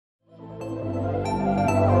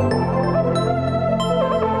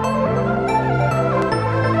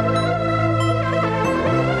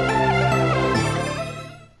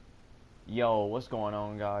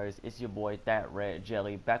boys? It's your boy That Red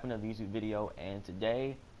Jelly back with another YouTube video, and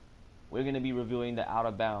today we're gonna be reviewing the Out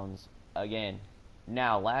of Bounds again.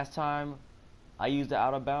 Now, last time I used the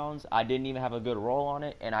Out of Bounds, I didn't even have a good roll on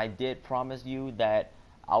it, and I did promise you that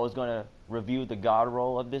I was gonna review the God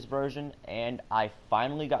roll of this version, and I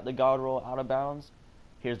finally got the God roll Out of Bounds.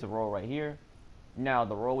 Here's the roll right here. Now,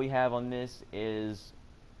 the roll we have on this is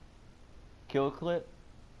Kill Clip,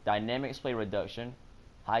 Dynamic Sway Reduction,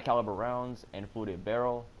 High Caliber Rounds, and Fluted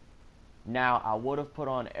Barrel. Now, I would have put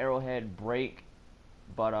on Arrowhead Break,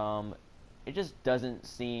 but it just doesn't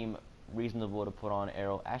seem reasonable to put on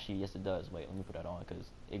Arrow. Actually, yes it does. Wait, let me put that on because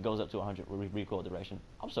it goes up to 100 recoil duration.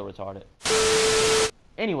 I'm so retarded.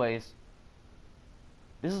 Anyways,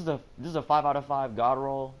 this is a 5 out of 5 God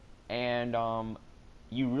roll, and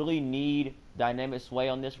you really need Dynamic Sway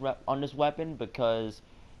on this weapon because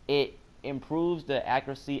it improves the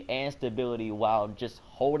accuracy and stability while just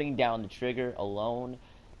holding down the trigger alone.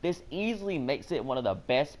 This easily makes it one of the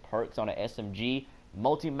best perks on an SMG.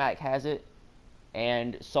 Multi-Mac has it,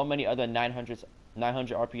 and so many other 900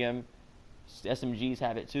 RPM SMGs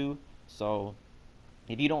have it too. So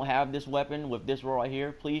if you don't have this weapon with this roll right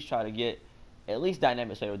here, please try to get at least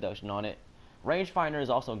Dynamic Sway Reduction on it. Rangefinder is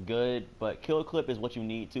also good, but Kill Clip is what you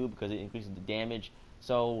need too because it increases the damage.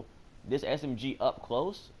 So this SMG up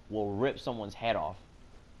close will rip someone's head off.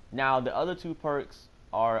 Now, the other two perks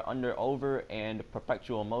are Under Over and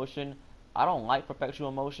Perpetual Motion. I don't like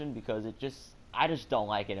Perpetual Motion because I just don't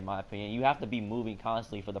like it in my opinion. You have to be moving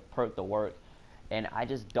constantly for the perk to work, and I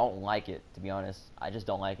just don't like it, to be honest. I just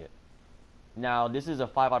don't like it. Now, this is a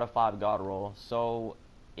 5 out of 5 God roll, so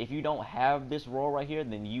if you don't have this roll right here,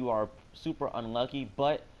 then you are super unlucky,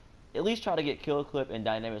 but at least try to get Kill Clip and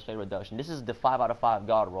Dynamic Sway Reduction. This is the 5 out of 5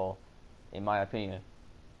 God roll, in my opinion.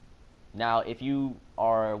 Now, if you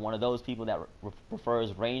are one of those people that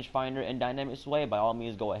prefers Rangefinder and Dynamic Sway, by all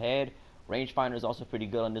means go ahead. Rangefinder is also pretty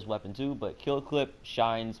good on this weapon too, but Kill Clip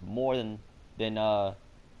shines more than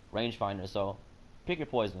Rangefinder, so pick your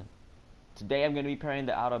poison. Today I'm going to be pairing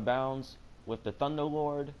the Out of Bounds with the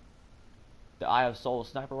Thunderlord, the Eye of Soul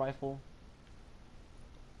Sniper Rifle,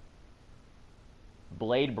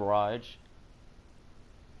 Blade Barrage,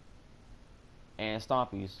 and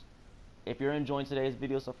Stompies. If you're enjoying today's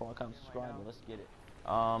video so far, comment, subscribe, and let's get it.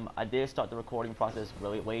 I did start the recording process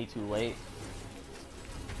way too late.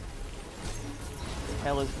 The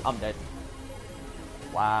hell is... I'm dead.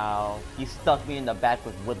 Wow. He stuck me in the back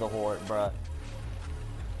with the horde, bruh.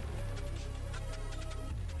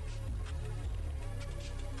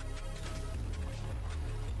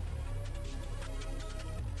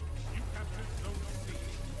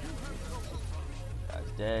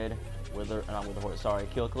 Guy's dead. Wither, not with the horde. Sorry,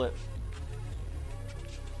 Kill Clip.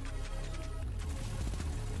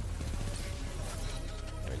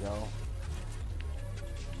 There we go.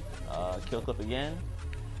 Kill Clip again.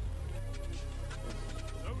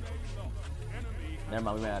 Never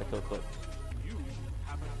mind, we ran out of Kill Clip.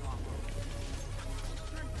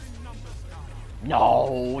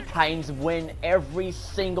 No! Titans win every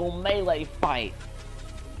single melee fight.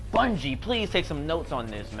 Bungie, please take some notes on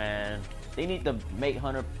this, man. They need to make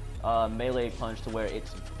Hunter melee punch to where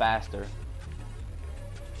it's faster.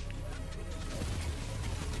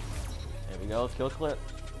 There we go, Kill Clip.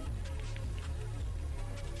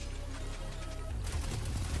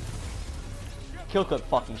 Kill Clip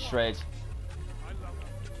fucking shreds.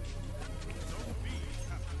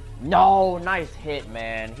 No, nice hit,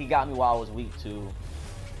 man. He got me while I was weak too.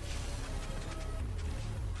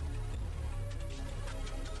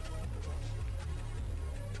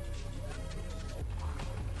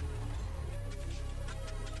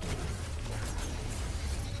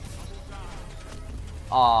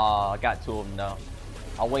 I got two of them though.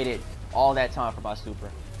 I waited all that time for my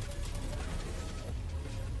super.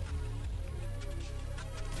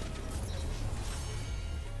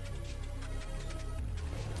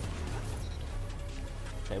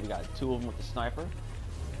 Okay, we got two of them with the sniper.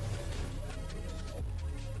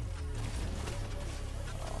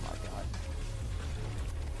 Oh my god.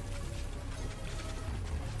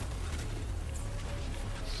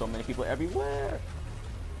 So many people everywhere.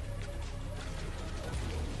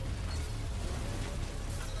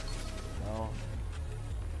 No.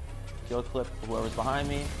 Kill Clip whoever's behind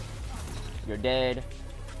me. You're dead.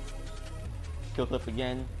 Kill Clip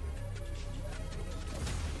again.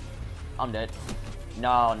 I'm dead.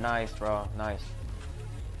 No, nice, bro. Nice.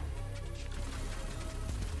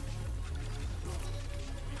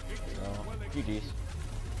 So, GG's.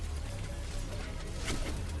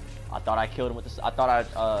 I thought I killed him with the. I thought I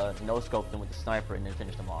no scoped him with the sniper and then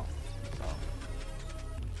finished him off. So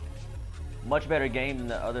Much better game than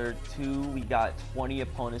the other two. We got 20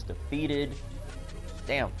 opponents defeated.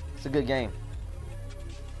 Damn, it's a good game.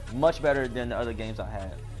 Much better than the other games I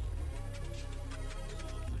had.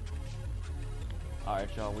 Alright,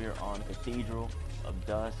 y'all, we are on Cathedral of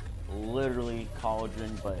Dusk. Literally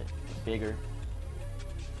Cauldron, but bigger.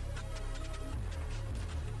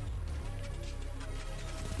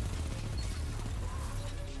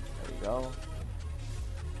 There we go.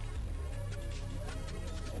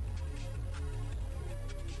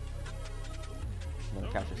 I'm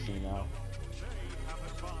gonna capture C now.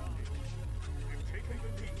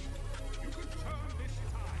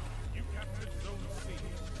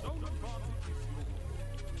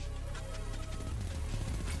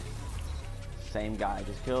 Same guy I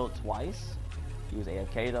just killed twice. He was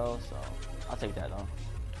AFK though, so I'll take that though.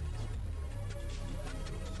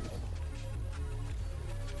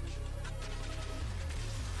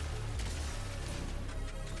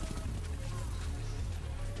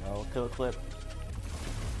 Yo, kill clip.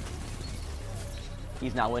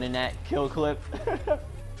 He's not winning that kill clip.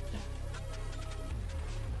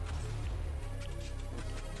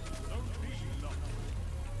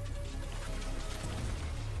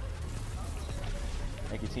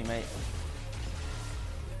 Thank you, teammate.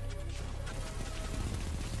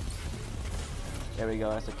 There we go,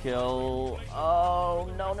 that's a kill. Oh,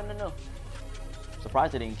 no, no, no, no.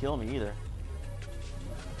 Surprised they didn't kill me either.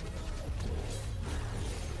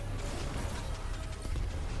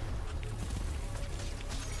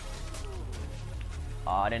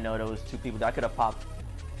 I didn't know there was two people. I could have popped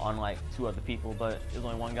on like two other people, but there's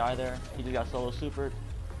only one guy there. He just got solo supered.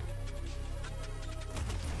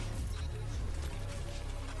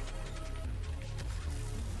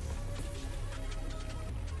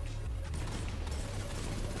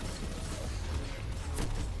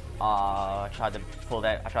 I tried to pull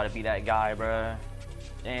that. I tried to be that guy, bruh.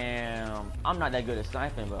 Damn. I'm not that good at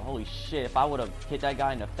sniping, but holy shit. If I would have hit that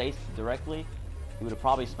guy in the face directly, he would have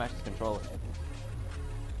probably smashed his controller.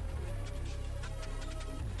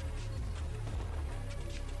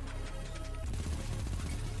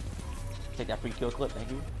 Take that free kill clip,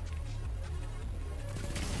 thank you.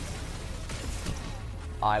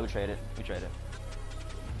 Alright, we trade it. We trade it.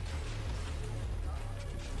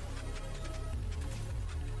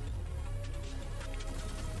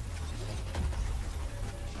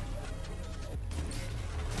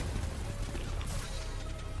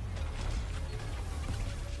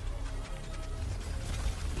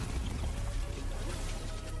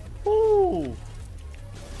 Ooh!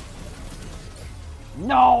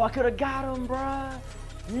 No, I could have got him, bruh.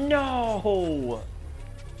 No.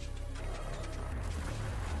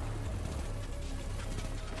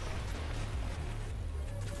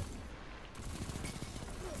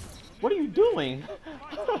 What are you doing?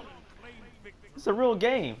 It's a real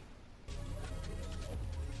game.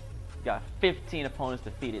 Got 15 opponents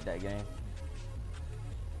defeated that game.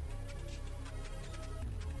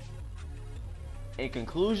 In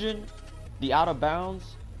conclusion, the Out of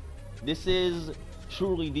Bounds, this is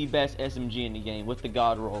truly the best SMG in the game with the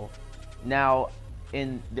God roll. Now,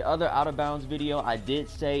 in the other Out of Bounds video, I did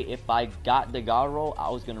say if I got the God roll, I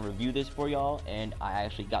was going to review this for y'all, and I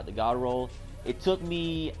actually got the God roll. It took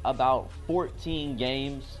me about 14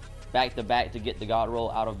 games back to back to get the God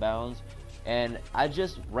roll Out of Bounds, and I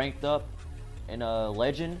just ranked up in a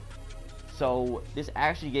Legend, so this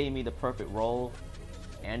actually gave me the perfect roll.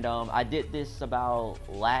 And I did this about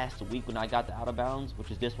last week when I got the Out of Bounds,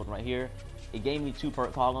 which is this one right here. It gave me 2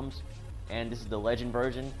 perk columns, and this is the Legend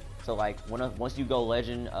version. So like once you go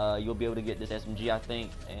Legend, you'll be able to get this SMG, I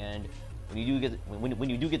think. And when you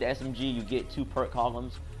do get the SMG, you get 2 perk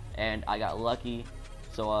columns, and I got lucky.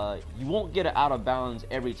 So you won't get an Out of Bounds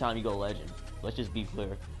every time you go Legend. Let's just be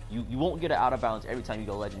clear. You won't get an Out of Bounds every time you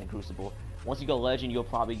go Legend in Crucible. Once you go Legend, you'll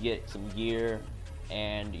probably get some gear,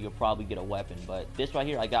 and you'll probably get a weapon. But this right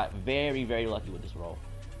here, I got very, very lucky with this roll.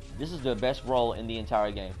 This is the best roll in the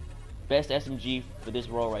entire game. Best SMG for this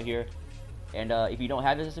roll right here. And if you don't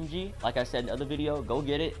have this SMG, like I said in the other video, go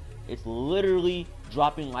get it. It's literally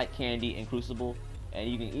dropping like candy in Crucible, and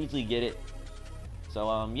you can easily get it.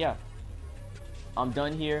 So yeah, I'm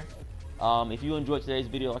done here. If you enjoyed today's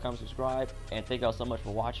video, like, comment, subscribe, and thank y'all so much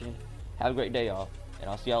for watching. Have a great day, y'all, and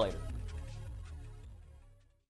I'll see y'all later.